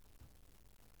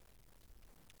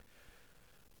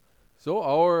So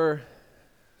our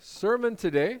sermon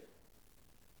today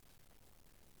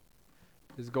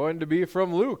is going to be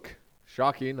from Luke.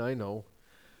 Shocking, I know.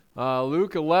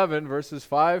 Luke 11, verses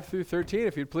 5 through 13.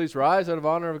 If you'd please rise out of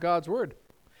honor of God's word.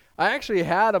 I actually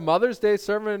had a Mother's Day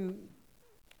sermon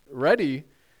ready,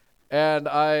 and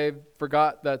I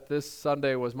forgot that this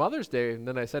Sunday was Mother's Day, and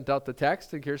then I sent out the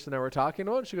text, and Kirsten and I were talking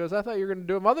about it. She goes, I thought you were going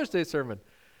to do a Mother's Day sermon.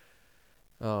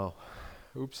 Oh,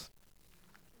 oops.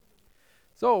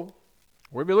 So,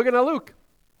 we'll be looking at Luke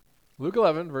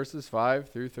 11, verses 5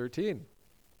 through 13.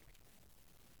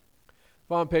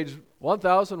 On page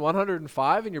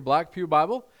 1105 in your Black Pew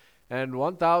Bible and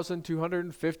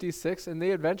 1256 in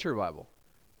the Adventure Bible.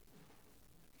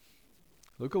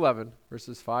 Luke 11,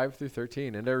 verses 5 through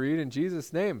 13. And I read in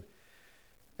Jesus' name.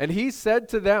 And he said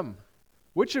to them,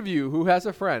 which of you who has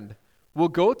a friend will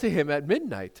go to him at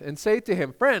midnight and say to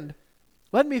him, Friend,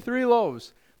 lend me 3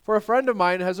 loaves, for a friend of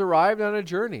mine has arrived on a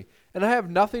journey, and I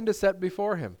have nothing to set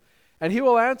before him. And he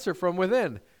will answer from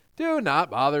within, Do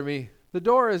not bother me. The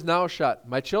door is now shut.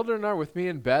 My children are with me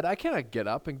in bed. I cannot get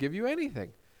up and give you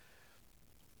anything.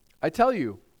 I tell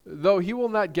you, though he will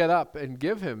not get up and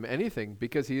give him anything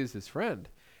because he is his friend,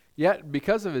 yet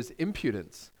because of his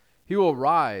impudence, he will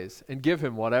rise and give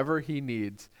him whatever he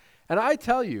needs. And I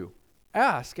tell you,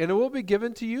 ask and it will be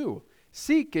given to you.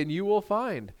 Seek and you will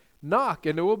find. Knock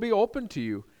and it will be opened to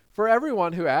you. For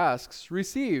everyone who asks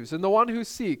receives, and the one who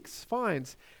seeks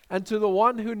finds, and to the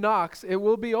one who knocks it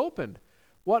will be opened.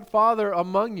 What father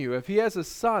among you, if his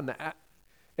son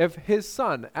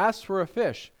asks for a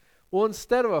fish, will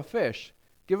instead of a fish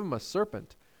give him a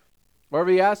serpent? Or if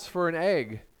he asks for an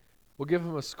egg, will give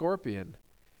him a scorpion?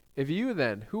 If you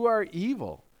then, who are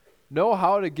evil, know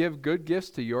how to give good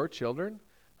gifts to your children,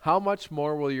 how much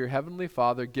more will your heavenly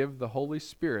Father give the Holy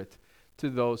Spirit to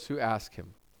those who ask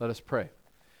him? Let us pray.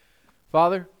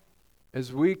 Father,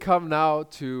 as we come now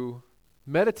to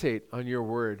meditate on your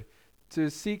word, to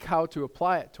seek how to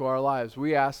apply it to our lives,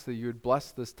 we ask that you would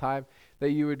bless this time, that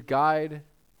you'd guide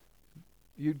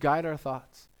our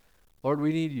thoughts. Lord,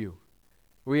 we need you.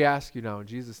 We ask you now in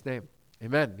Jesus' name.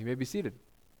 Amen. You may be seated.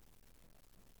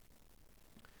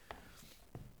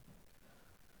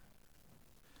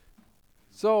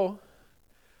 So,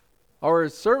 our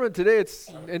sermon today, it's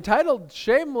entitled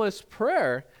Shameless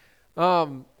Prayer.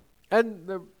 And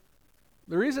the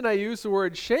reason I use the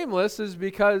word shameless is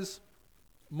because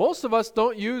most of us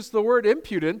don't use the word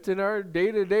impudent in our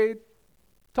day-to-day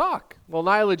talk. Well,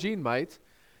 Nyla Jean might,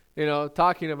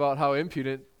 talking about how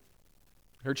impudent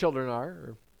her children are,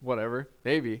 or whatever,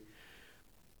 maybe.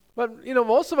 But,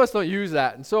 most of us don't use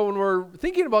that. And so when we're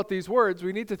thinking about these words,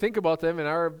 we need to think about them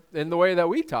in the way that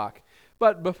we talk.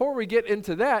 But before we get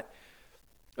into that,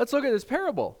 let's look at this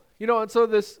parable. And so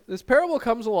this parable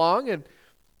comes along, and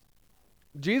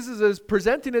Jesus is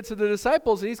presenting it to the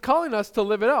disciples, and he's calling us to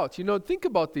live it out. Think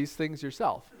about these things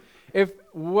yourself. If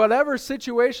whatever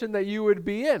situation that you would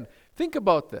be in, think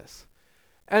about this.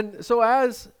 And so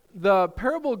as the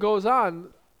parable goes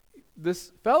on,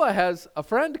 this fella has a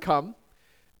friend come.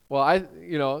 Well,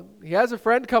 he has a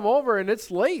friend come over, and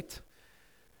it's late.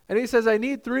 And he says, I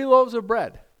need 3 loaves of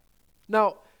bread.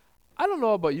 Now, I don't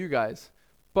know about you guys,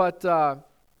 but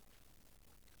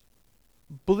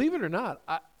believe it or not,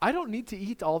 I don't need to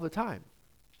eat all the time.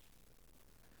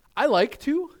 I like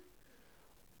to,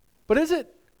 but is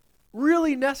it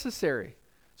really necessary?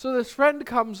 So this friend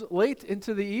comes late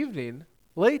into the evening,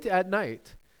 late at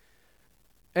night,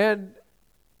 and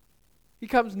he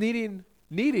comes needing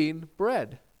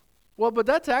bread. Well, but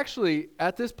that's actually,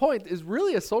 at this point, is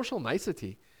really a social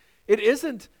nicety. It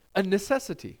isn't a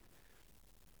necessity.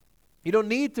 You don't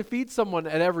need to feed someone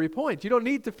at every point. You don't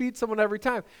need to feed someone every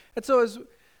time. And so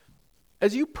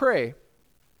as you pray,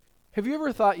 have you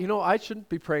ever thought, I shouldn't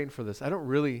be praying for this. I don't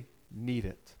really need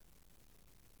it.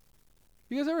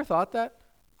 You guys ever thought that?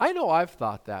 I know I've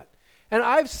thought that. And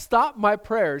I've stopped my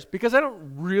prayers because I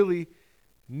don't really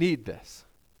need this.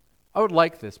 I would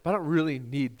like this, but I don't really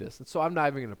need this. And so I'm not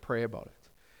even going to pray about it.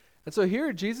 And so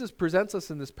here Jesus presents us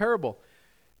in this parable.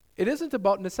 It isn't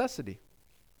about necessity.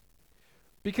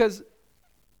 Because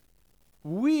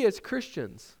we as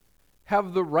Christians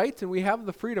have the right and we have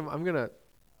the freedom. I'm going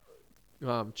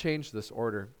to change this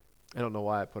order. I don't know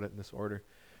why I put it in this order.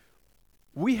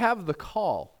 We have the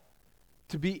call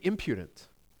to be impudent.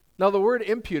 Now the word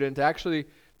impudent, actually,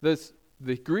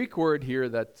 the Greek word here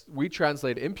that we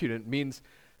translate impudent means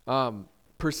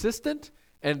persistent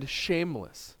and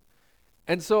shameless.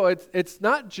 And so it's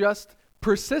not just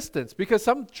persistence, because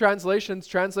some translations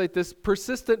translate this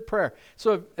persistent prayer.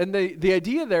 So, and the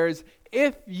idea there is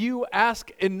if you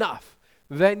ask enough,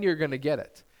 then you're going to get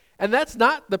it. And that's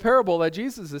not the parable that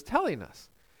Jesus is telling us.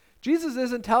 Jesus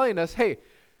isn't telling us, hey,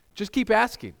 just keep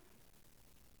asking.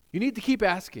 You need to keep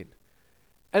asking.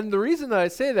 And the reason that I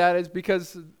say that is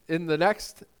because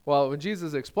when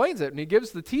Jesus explains it and he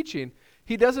gives the teaching,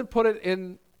 he doesn't put it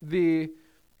in the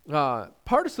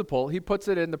participle, he puts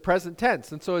it in the present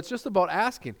tense. And so it's just about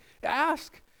asking.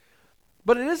 Ask.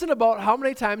 But it isn't about how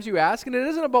many times you ask, and it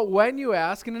isn't about when you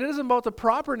ask, and it isn't about the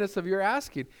properness of your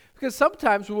asking. Because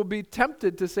sometimes we'll be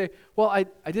tempted to say, well, I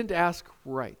didn't ask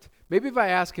right. Maybe if I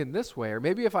ask in this way, or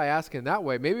maybe if I ask in that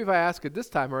way, maybe if I ask at this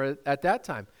time or at that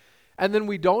time. And then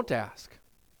we don't ask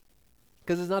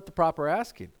because it's not the proper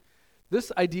asking.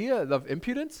 This idea of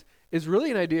impudence is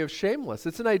really an idea of shameless.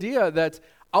 It's an idea that's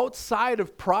outside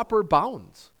of proper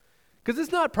bounds. Because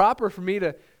it's not proper for me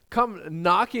to come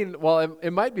knocking. Well,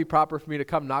 it might be proper for me to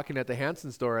come knocking at the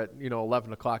Hanson's door at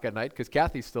 11 o'clock at night because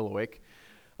Kathy's still awake.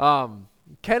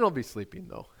 Ken will be sleeping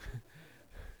though.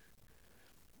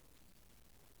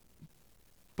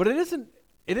 But it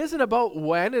isn't about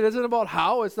when, it isn't about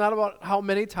how, it's not about how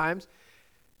many times.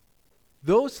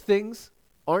 Those things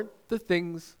aren't the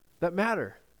things that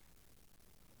matter.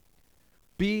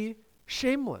 Be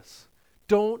shameless.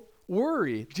 Don't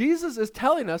worry. Jesus is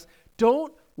telling us,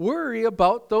 don't worry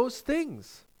about those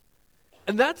things.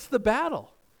 And that's the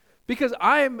battle. Because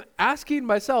I'm asking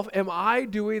myself, am I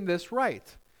doing this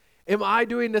right? Am I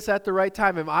doing this at the right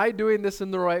time? Am I doing this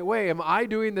in the right way? Am I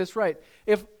doing this right?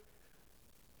 If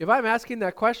I'm asking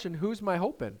that question, who's my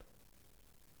hope in?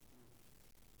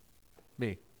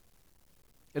 Me.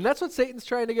 And that's what Satan's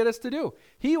trying to get us to do.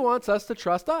 He wants us to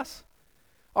trust us.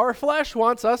 Our flesh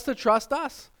wants us to trust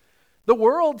us. The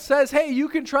world says, hey, you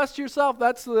can trust yourself.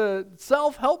 That's the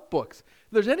self-help books.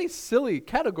 If there's any silly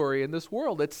category in this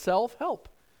world, it's self-help.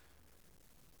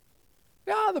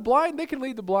 Yeah, the blind, they can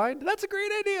lead the blind. That's a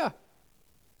great idea.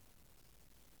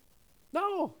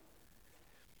 No.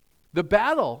 The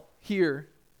battle here,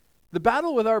 the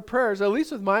battle with our prayers, at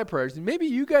least with my prayers, and maybe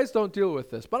you guys don't deal with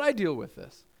this, but I deal with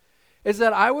this, is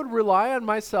that I would rely on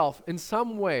myself in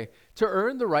some way to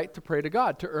earn the right to pray to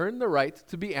God, to earn the right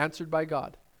to be answered by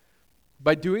God.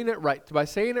 By doing it right, by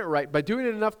saying it right, by doing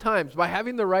it enough times, by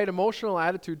having the right emotional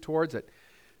attitude towards it.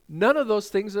 None of those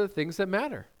things are the things that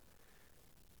matter.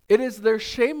 It is their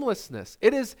shamelessness.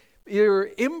 It is your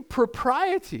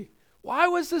impropriety. Why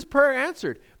was this prayer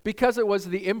answered? Because it was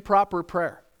the improper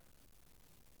prayer.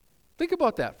 Think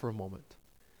about that for a moment.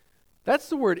 That's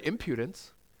the word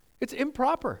impudence. It's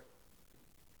improper.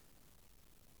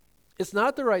 It's not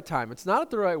at the right time. It's not at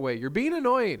the right way. You're being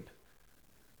annoying.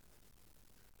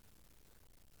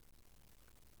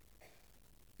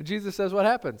 And Jesus says, what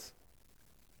happens?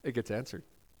 It gets answered.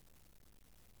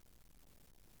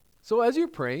 So as you're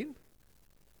praying,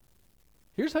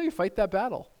 here's how you fight that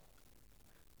battle.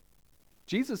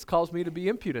 Jesus calls me to be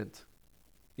impudent.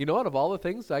 You know what? Of all the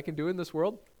things I can do in this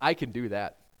world, I can do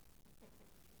that.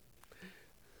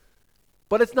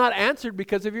 But it's not answered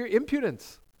because of your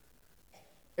impudence.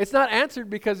 It's not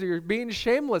answered because you're being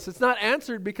shameless. It's not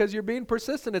answered because you're being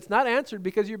persistent. It's not answered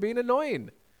because you're being annoying.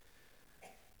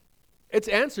 It's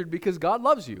answered because God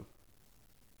loves you.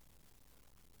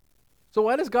 So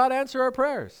why does God answer our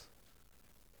prayers?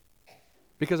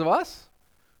 Because of us?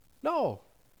 No.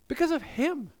 Because of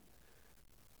Him.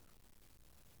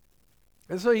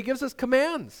 And so He gives us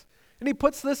commands. And He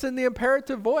puts this in the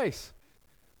imperative voice.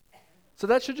 So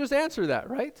that should just answer that,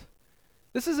 right?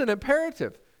 This is an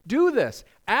imperative. Do this.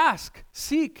 Ask.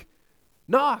 Seek.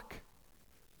 Knock.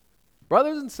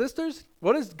 Brothers and sisters,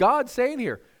 what is God saying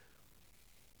here?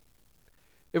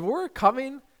 If we're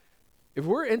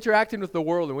interacting with the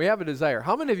world and we have a desire,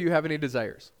 how many of you have any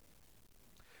desires?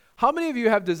 How many of you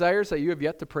have desires that you have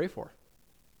yet to pray for?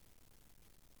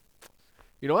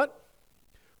 You know what?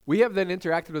 We have then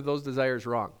interacted with those desires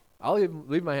wrong. I'll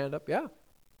leave my hand up. Yeah.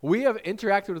 We have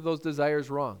interacted with those desires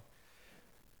wrong.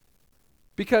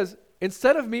 Because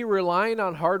instead of me relying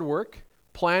on hard work,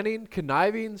 planning,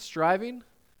 conniving, striving,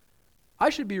 I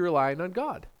should be relying on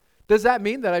God. Does that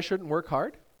mean that I shouldn't work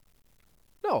hard?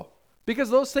 No, because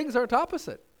those things aren't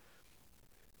opposite.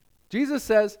 Jesus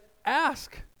says,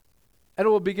 ask, and it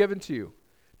will be given to you.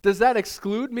 Does that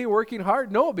exclude me working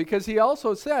hard? No, because He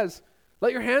also says,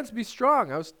 let your hands be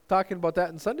strong. I was talking about that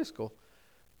in Sunday school.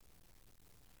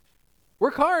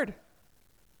 Work hard,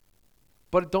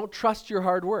 but don't trust your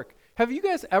hard work. Have you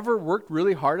guys ever worked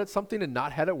really hard at something and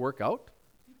not had it work out?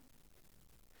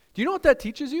 Do you know what that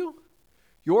teaches you?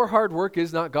 Your hard work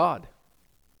is not God.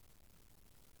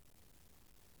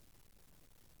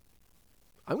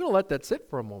 I'm going to let that sit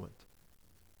for a moment.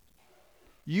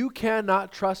 You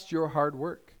cannot trust your hard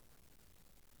work.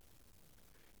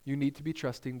 You need to be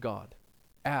trusting God.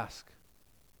 Ask.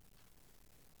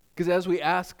 Because as we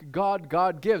ask God,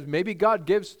 God gives. Maybe God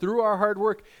gives through our hard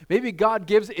work. Maybe God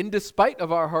gives in despite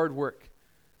of our hard work.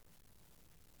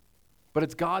 But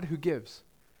it's God who gives.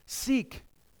 Seek.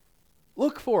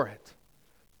 Look for it.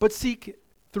 But seek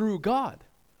through God.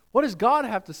 What does God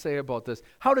have to say about this?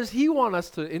 How does he want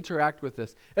us to interact with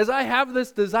this? As I have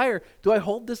this desire, do I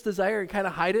hold this desire and kind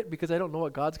of hide it because I don't know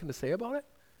what God's going to say about it?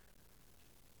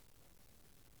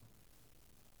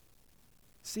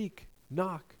 Seek,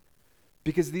 knock,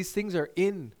 because these things are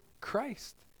in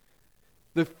Christ.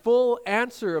 The full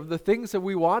answer of the things that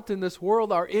we want in this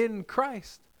world are in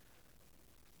Christ.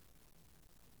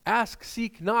 Ask,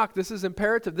 seek, knock. This is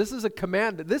imperative. This is a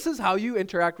command. This is how you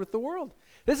interact with the world.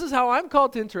 This is how I'm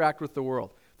called to interact with the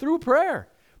world, through prayer.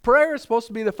 Prayer is supposed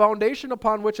to be the foundation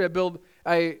upon which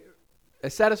I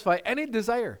satisfy any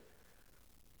desire.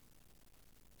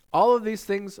 All of these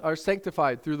things are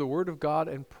sanctified through the Word of God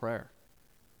and prayer.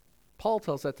 Paul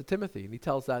tells that to Timothy, and he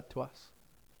tells that to us.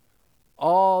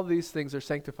 All these things are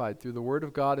sanctified through the Word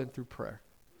of God and through prayer.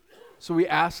 So we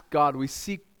ask God, we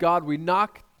seek God, we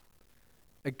knock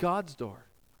at God's door.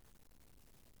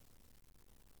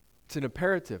 It's an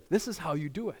imperative. This is how you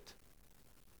do it.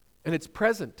 And it's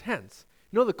present tense.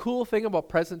 You know the cool thing about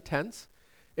present tense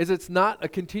is it's not a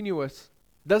continuous,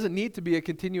 doesn't need to be a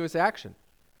continuous action.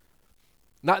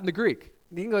 Not in the Greek.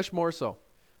 In the English more so.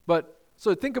 But,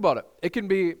 so think about it. It can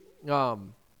be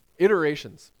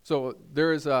iterations. So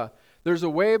there's a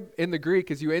way in the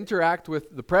Greek as you interact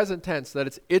with the present tense that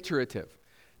it's iterative.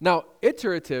 Now,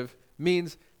 iterative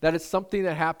means that it's something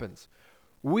that happens.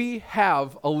 We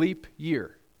have a leap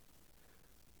year.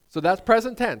 So that's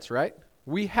present tense, right?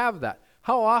 We have that.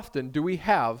 How often do we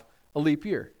have a leap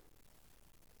year?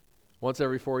 Once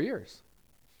every 4 years.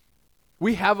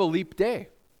 We have a leap day.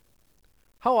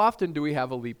 How often do we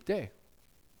have a leap day?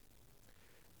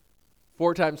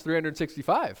 4 times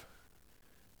 365.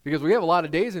 Because we have a lot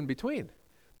of days in between.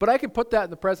 But I can put that in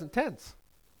the present tense.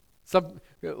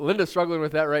 Linda's struggling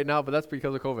with that right now, but that's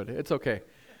because of COVID. It's okay.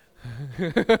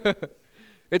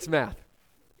 It's math.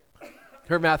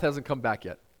 Her math hasn't come back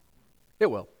yet. It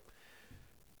will.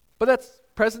 But that's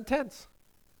present tense.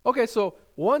 Okay, so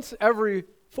once every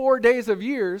 4 days of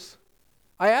years,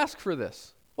 I ask for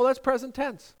this. Well, that's present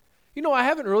tense. You know, I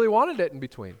haven't really wanted it in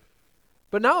between.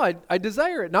 But now I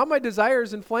desire it. Now my desire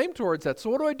is inflamed towards that.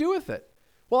 So what do I do with it?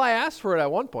 Well, I asked for it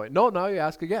at one point. No, now you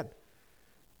ask again.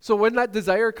 So when that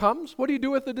desire comes, what do you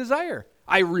do with the desire?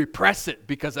 I repress it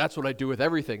because that's what I do with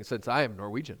everything since I am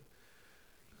Norwegian.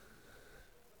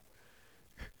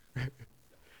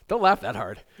 Don't laugh that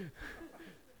hard.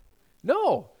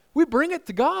 No, we bring it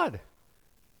to God.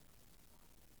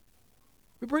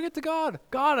 We bring it to God.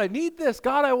 God, I need this.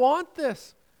 God, I want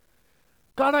this.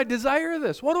 God, I desire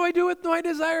this. What do I do with my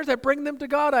desires? I bring them to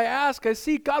God. I ask, I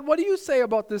seek. God, what do you say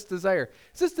about this desire?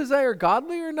 Is this desire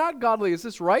godly or not godly? Is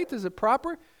this right? Is it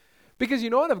proper? Because you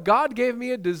know what? If God gave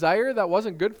me a desire that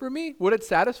wasn't good for me, would it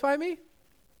satisfy me?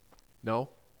 No.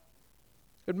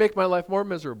 It would make my life more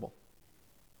miserable.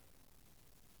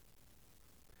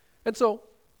 And so,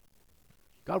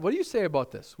 God, what do you say about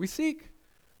this? We seek.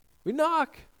 We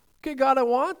knock. Okay, God, I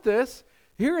want this.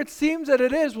 Here it seems that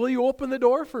it is. Will you open the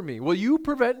door for me? Will you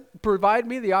provide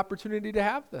me the opportunity to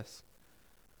have this?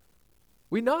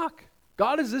 We knock.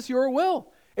 God, is this your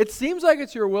will? It seems like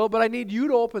it's your will, but I need you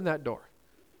to open that door.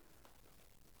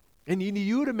 I need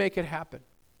you to make it happen.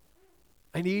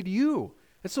 I need you.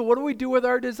 And so what do we do with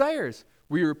our desires?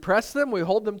 We repress them, we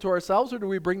hold them to ourselves, or do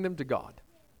we bring them to God?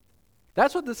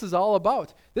 That's what this is all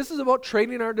about. This is about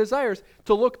training our desires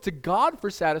to look to God for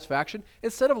satisfaction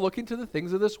instead of looking to the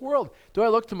things of this world. Do I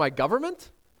look to my government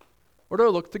or do I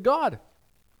look to God?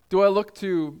 Do I look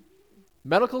to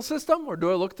medical system or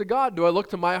do I look to God? Do I look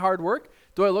to my hard work?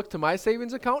 Do I look to my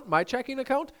savings account, my checking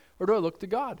account, or do I look to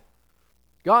God?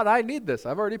 God, I need this.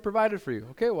 I've already provided for you.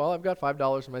 Okay, well, I've got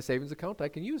 $5 in my savings account. I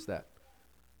can use that.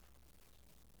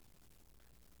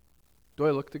 Do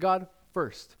I look to God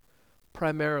first,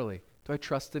 primarily? Do I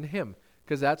trust in Him?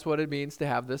 Because that's what it means to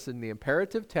have this in the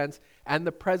imperative tense and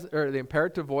the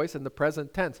imperative voice and the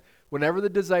present tense. Whenever the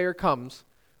desire comes,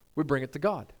 we bring it to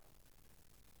God.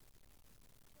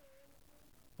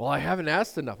 Well, I haven't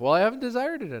asked enough. Well, I haven't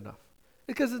desired it enough.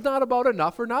 Because it's not about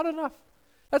enough or not enough.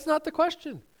 That's not the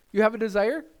question. You have a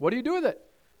desire. What do you do with it?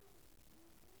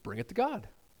 Bring it to God.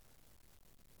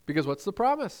 Because what's the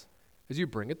promise? As you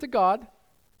bring it to God,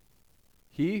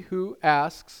 he who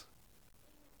asks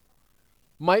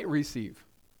might receive.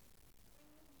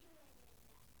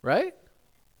 Right?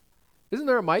 Isn't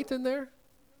there a might in there?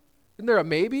 Isn't there a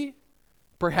maybe?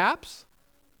 Perhaps?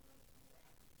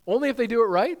 Only if they do it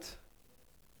right?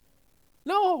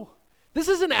 No. This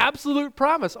is an absolute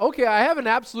promise. Okay, I have an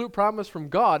absolute promise from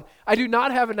God. I do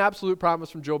not have an absolute promise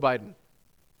from Joe Biden.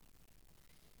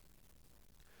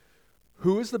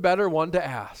 Who is the better one to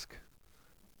ask?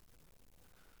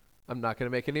 I'm not going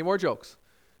to make any more jokes.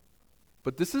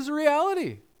 But this is a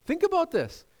reality. Think about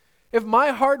this. If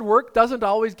my hard work doesn't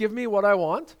always give me what I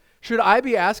want, should I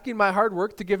be asking my hard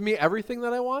work to give me everything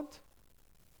that I want?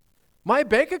 My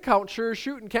bank account sure as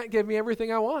shooting can't give me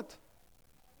everything I want.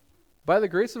 By the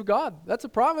grace of God. That's a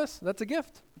promise. That's a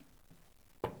gift.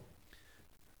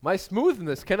 My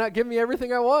smoothness cannot give me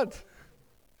everything I want.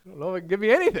 I don't know if it can give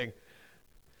me anything.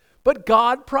 But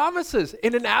God promises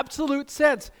in an absolute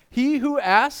sense. He who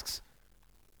asks,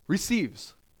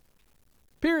 receives.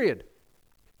 Period.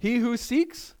 He who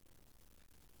seeks,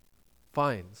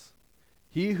 finds.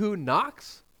 He who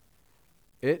knocks,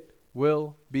 it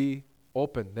will be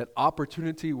open. That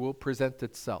opportunity will present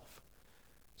itself.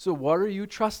 So what are you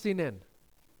trusting in?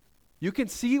 You can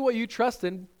see what you trust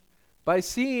in by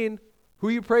seeing who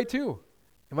you pray to.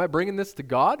 Am I bringing this to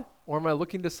God, or am I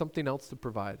looking to something else to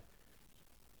provide?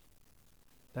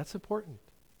 That's important.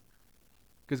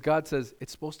 Because God says,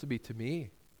 it's supposed to be to me.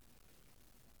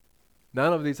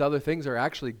 None of these other things are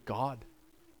actually God.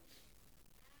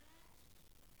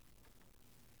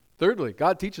 Thirdly,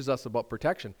 God teaches us about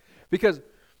protection. Because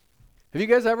have you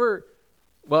guys ever,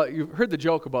 well, you've heard the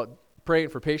joke about praying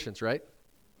for patience, right?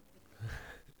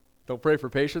 Don't pray for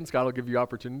patience. God will give you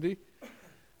opportunity.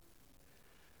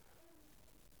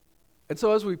 And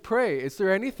so as we pray, is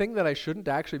there anything that I shouldn't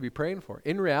actually be praying for?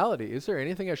 In reality, is there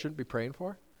anything I shouldn't be praying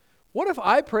for? What if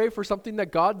I pray for something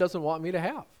that God doesn't want me to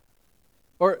have?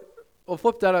 Or we'll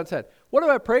flip that on its head. What if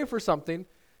I pray for something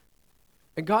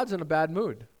and God's in a bad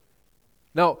mood?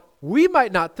 Now, we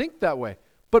might not think that way,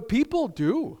 but people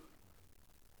do.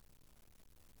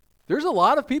 There's a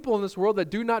lot of people in this world that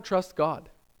do not trust God.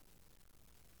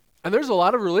 And there's a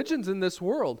lot of religions in this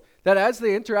world that as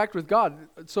they interact with God,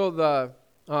 so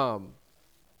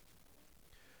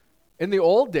in the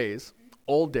old days,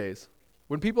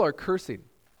 when people are cursing,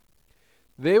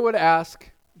 they would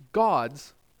ask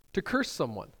gods to curse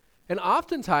someone. And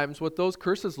oftentimes what those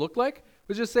curses look like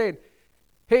was just saying,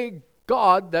 hey,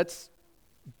 God, that's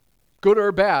good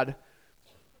or bad,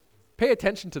 pay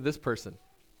attention to this person.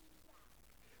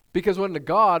 Because when the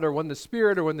God or when the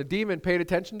spirit or when the demon paid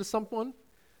attention to someone,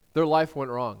 their life went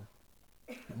wrong.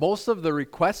 Most of the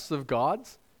requests of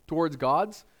gods towards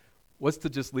gods was to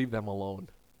just leave them alone.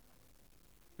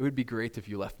 It would be great if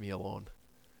you left me alone.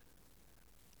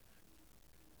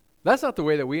 That's not the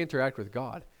way that we interact with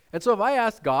God. And so if I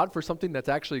ask God for something that's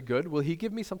actually good, will he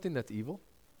give me something that's evil?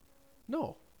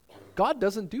 No. God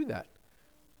doesn't do that.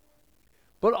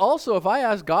 But also, if I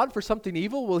ask God for something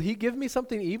evil, will he give me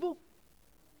something evil?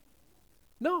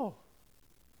 No.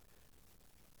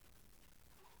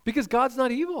 Because God's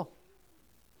not evil.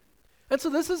 And so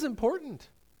this is important.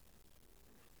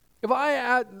 If I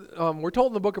add, we're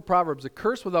told in the book of Proverbs, a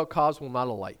curse without cause will not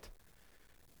alight.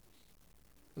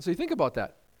 And so you think about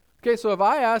that. Okay, so if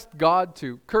I asked God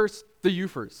to curse the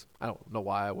Euphors, I don't know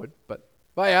why I would, but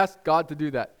if I asked God to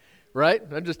do that, right?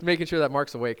 I'm just making sure that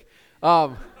Mark's awake.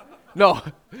 No.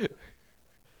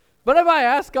 But if I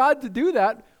asked God to do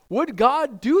that, would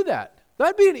God do that?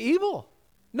 That'd be an evil.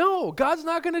 No, God's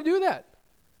not going to do that.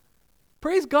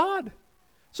 Praise God.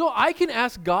 So I can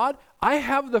ask God. I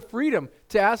have the freedom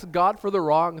to ask God for the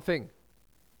wrong thing.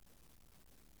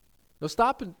 Now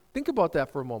stop and think about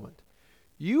that for a moment.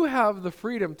 You have the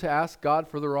freedom to ask God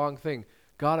for the wrong thing.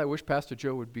 God, I wish Pastor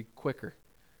Joe would be quicker.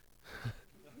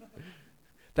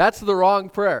 That's the wrong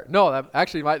prayer. No,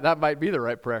 that might be the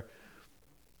right prayer.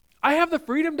 I have the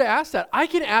freedom to ask that. I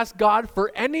can ask God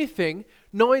for anything,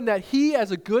 knowing that he, as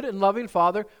a good and loving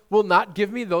Father, will not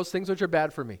give me those things which are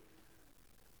bad for me.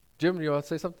 Jim, you want to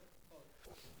say something?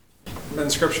 In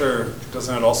Scripture,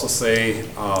 doesn't it also say,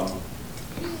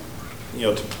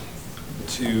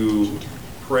 to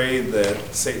pray that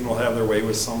Satan will have their way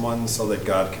with someone so that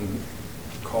God can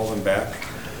call them back?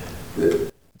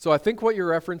 So I think what you're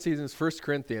referencing is 1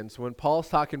 Corinthians, when Paul's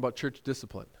talking about church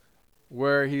discipline,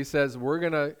 where he says we're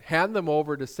going to hand them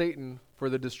over to Satan for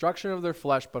the destruction of their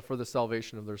flesh, but for the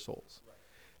salvation of their souls. Right.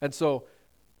 And so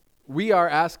we are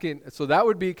asking, so that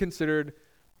would be considered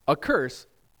a curse,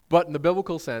 but in the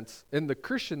biblical sense, in the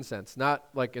Christian sense, not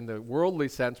like in the worldly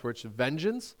sense where it's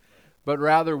vengeance, but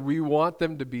rather we want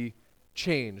them to be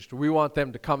changed. We want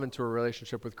them to come into a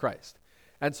relationship with Christ.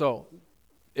 And so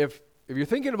if you're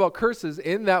thinking about curses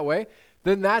in that way,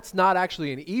 then that's not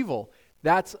actually an evil.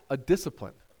 That's a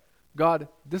discipline. God,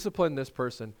 discipline this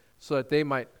person so that they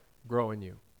might grow in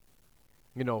you.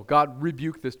 God,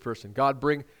 rebuke this person. God,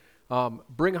 bring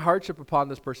hardship upon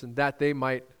this person that they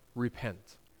might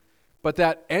repent. But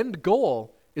that end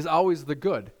goal is always the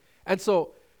good. And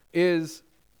so is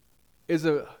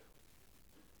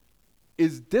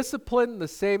discipline the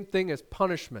same thing as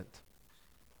punishment?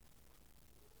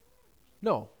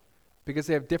 No, because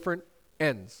they have different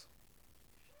ends.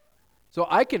 So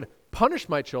I can punish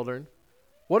my children.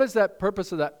 What is that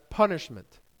purpose of that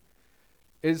punishment?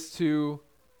 Is to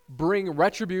bring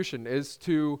retribution, is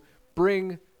to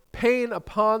bring pain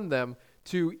upon them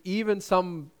to even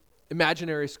some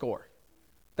imaginary score.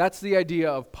 That's the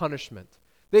idea of punishment.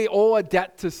 They owe a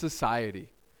debt to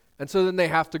society. And so then they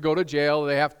have to go to jail.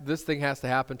 This thing has to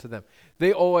happen to them.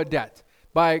 They owe a debt.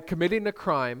 By committing a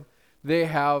crime, they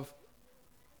have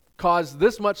caused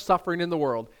this much suffering in the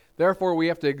world. Therefore, we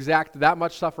have to exact that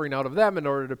much suffering out of them in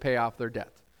order to pay off their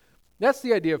debt. That's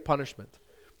the idea of punishment.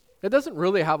 It doesn't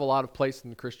really have a lot of place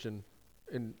in the Christian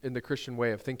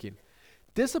way of thinking.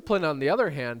 Discipline, on the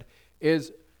other hand,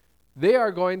 is they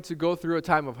are going to go through a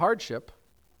time of hardship,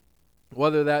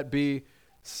 whether that be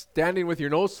standing with your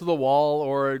nose to the wall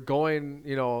or going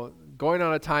on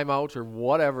a timeout or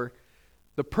whatever.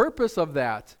 The purpose of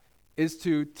that is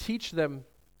to teach them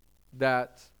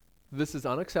that this is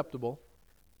unacceptable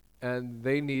and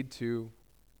they need to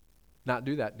not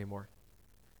do that anymore.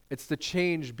 It's to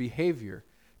change behavior,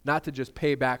 not to just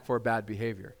pay back for bad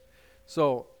behavior.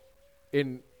 So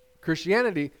in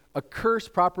Christianity, a curse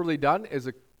properly done is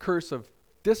a curse of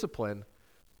discipline,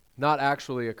 not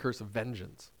actually a curse of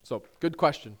vengeance. So good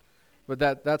question, but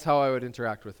that's how I would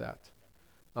interact with that.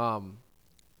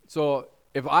 So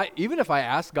if I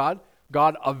ask God,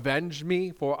 avenge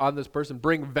me on this person,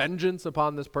 bring vengeance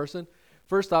upon this person.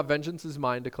 First off, vengeance is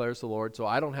mine, declares the Lord, so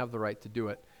I don't have the right to do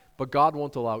it. But God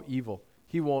won't allow evil.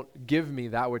 He won't give me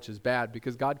that which is bad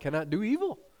because God cannot do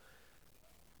evil.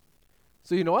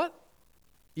 So you know what?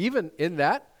 Even in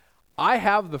that, I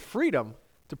have the freedom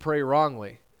to pray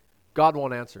wrongly. God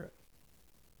won't answer it.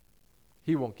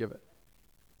 He won't give it.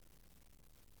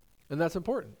 And that's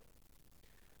important.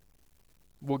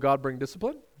 Will God bring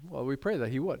discipline? Well, we pray that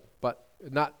he would, but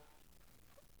not.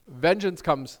 Vengeance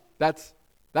comes, that's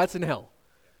in hell.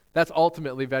 That's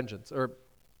ultimately vengeance, or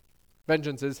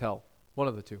vengeance is hell. One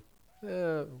of the two.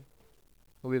 We'll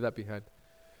leave that behind.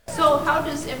 So how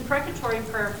does imprecatory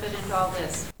prayer fit into all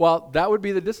this? Well, that would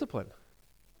be the discipline.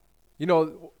 You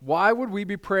know, why would we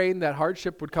be praying that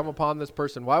hardship would come upon this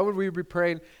person? Why would we be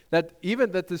praying that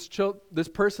even that this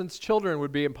person's children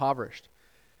would be impoverished?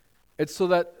 It's so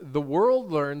that the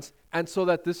world learns and so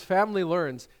that this family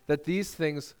learns that these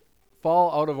things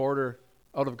fall out of order,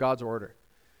 out of God's order.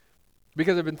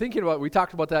 Because I've been thinking about, we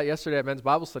talked about that yesterday at men's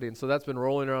Bible study, and so that's been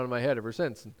rolling around in my head ever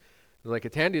since. And like,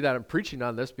 it's handy that I'm preaching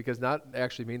on this because that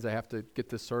actually means I have to get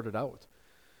this sorted out.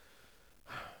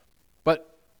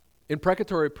 But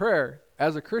imprecatory prayer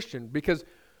as a Christian, because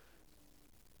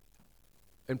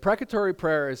imprecatory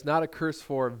prayer is not a curse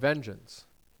for vengeance.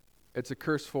 It's a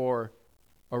curse for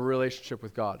a relationship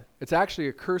with God. It's actually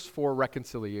a curse for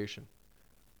reconciliation.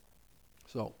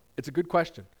 So it's a good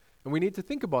question. And we need to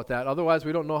think about that. Otherwise,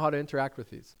 we don't know how to interact with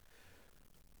these.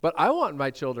 But I want my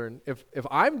children, if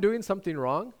I'm doing something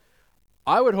wrong,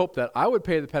 I would hope that I would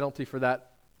pay the penalty for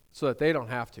that so that they don't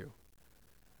have to.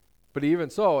 But even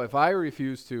so, if I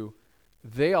refuse to,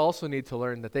 they also need to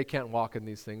learn that they can't walk in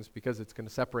these things because it's going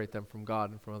to separate them from God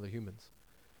and from other humans.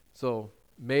 So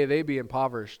may they be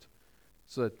impoverished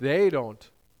so that they don't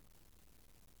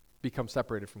become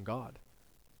separated from God.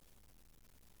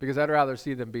 Because I'd rather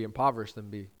see them be impoverished than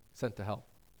be sent to hell.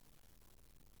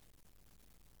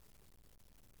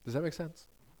 Does that make sense?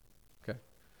 Okay.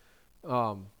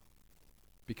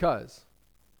 Because,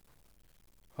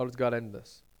 how does God end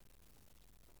this?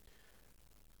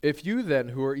 If you then,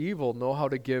 who are evil, know how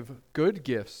to give good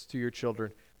gifts to your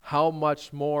children, how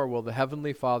much more will the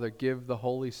Heavenly Father give the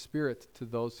Holy Spirit to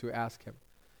those who ask him?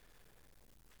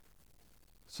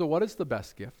 So what is the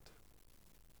best gift?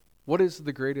 What is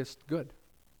the greatest good?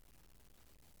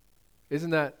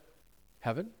 Isn't that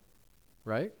heaven,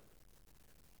 right?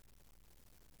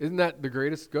 Isn't that the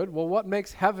greatest good? Well, what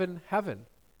makes heaven heaven?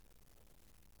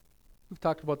 We've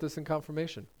talked about this in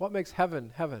confirmation. What makes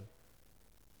heaven heaven?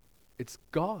 It's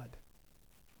God.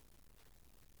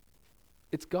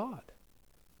 It's God.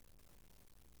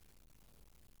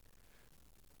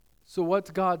 So what's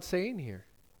God saying here?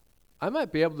 I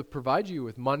might be able to provide you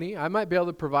with money. I might be able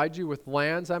to provide you with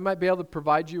lands. I might be able to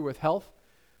provide you with health.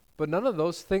 But none of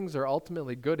those things are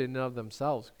ultimately good in and of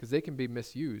themselves because they can be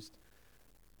misused.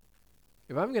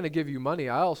 If I'm going to give you money,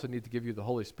 I also need to give you the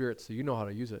Holy Spirit so you know how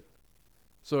to use it.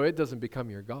 So it doesn't become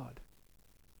your God.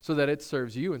 So that it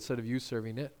serves you instead of you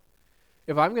serving it.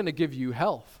 If I'm going to give you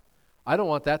health, I don't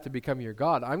want that to become your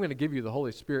God. I'm going to give you the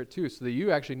Holy Spirit too, so that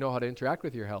you actually know how to interact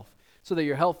with your health, so that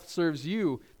your health serves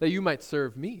you, that you might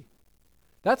serve me.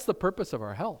 That's the purpose of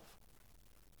our health.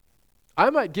 I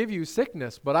might give you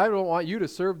sickness, but I don't want you to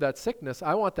serve that sickness.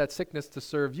 I want that sickness to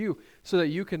serve you so that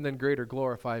you can then greater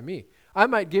glorify me. I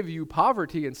might give you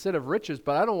poverty instead of riches,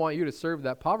 but I don't want you to serve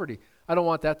that poverty. I don't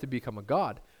want that to become a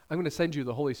God. I'm going to send you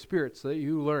the Holy Spirit so that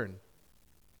you learn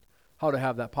how to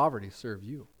have that poverty serve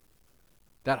you.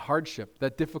 That hardship,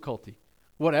 that difficulty,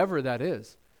 whatever that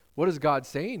is. What is God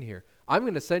saying here? I'm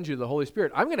going to send you the Holy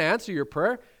Spirit. I'm going to answer your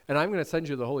prayer, and I'm going to send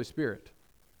you the Holy Spirit.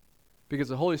 Because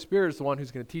the Holy Spirit is the one who's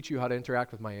going to teach you how to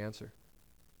interact with my answer.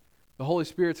 The Holy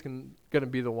Spirit's going to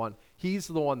be the one. He's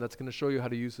the one that's going to show you how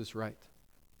to use this right.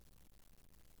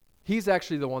 He's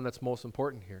actually the one that's most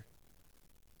important here.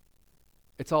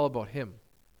 It's all about him.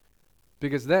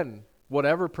 Because then,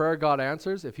 whatever prayer God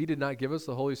answers, if he did not give us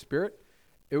the Holy Spirit,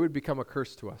 it would become a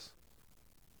curse to us.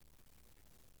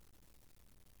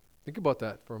 Think about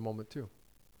that for a moment too.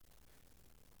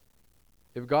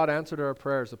 If God answered our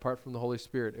prayers apart from the Holy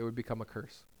Spirit, it would become a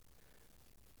curse.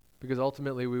 Because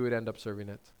ultimately we would end up serving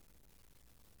it.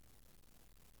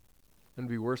 And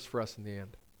be worse for us in the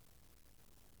end.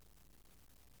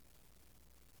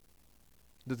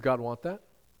 Does God want that?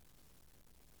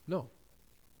 No.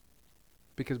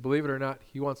 Because believe it or not,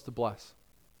 he wants to bless,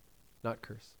 not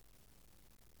curse.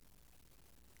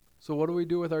 So what do we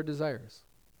do with our desires?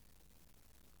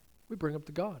 We bring them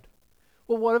to God.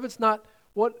 Well, what if it's not,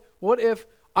 what if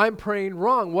I'm praying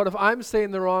wrong? What if I'm saying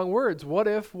the wrong words? What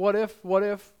if? Why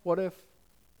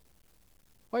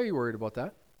are you worried about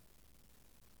that?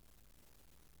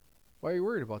 Why are you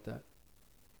worried about that?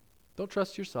 Don't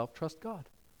trust yourself, trust God.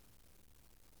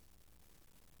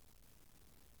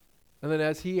 And then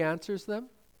as he answers them,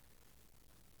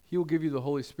 he will give you the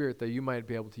Holy Spirit that you might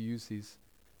be able to use these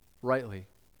rightly.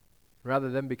 Rather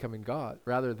than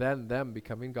them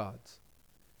becoming gods,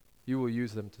 you will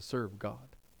use them to serve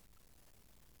God.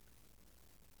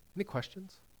 Any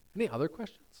questions? Any other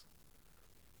questions?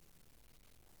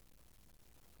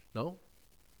 No?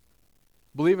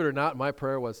 Believe it or not, my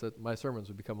prayer was that my sermons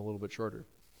would become a little bit shorter.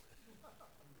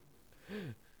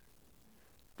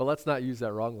 But let's not use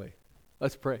that wrongly.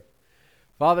 Let's pray.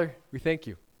 Father, we thank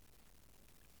you.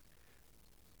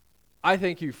 I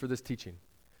thank you for this teaching.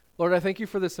 Lord, I thank you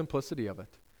for the simplicity of it.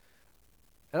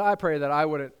 And I pray that I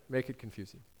wouldn't make it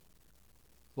confusing.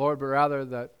 Lord, but rather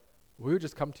that we would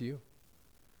just come to you.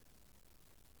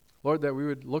 Lord, that we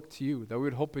would look to you, that we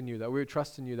would hope in you, that we would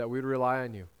trust in you, that we would rely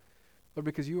on you. Lord,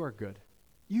 because you are good.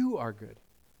 You are good.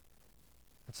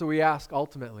 And so we ask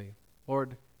ultimately,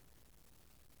 Lord,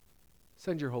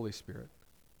 send your Holy Spirit.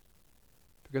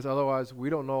 Because otherwise we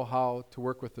don't know how to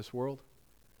work with this world.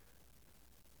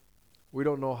 We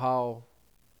don't know how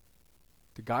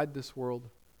to guide this world.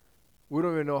 We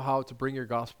don't even know how to bring your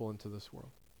gospel into this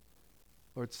world.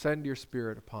 Lord, send your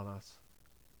Spirit upon us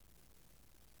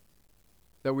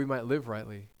that we might live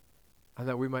rightly and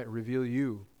that we might reveal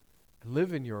you and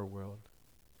live in your world,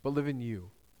 but live in you,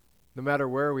 no matter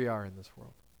where we are in this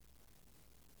world.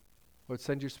 Lord,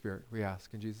 send your Spirit, we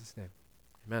ask in Jesus' name.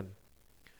 Amen.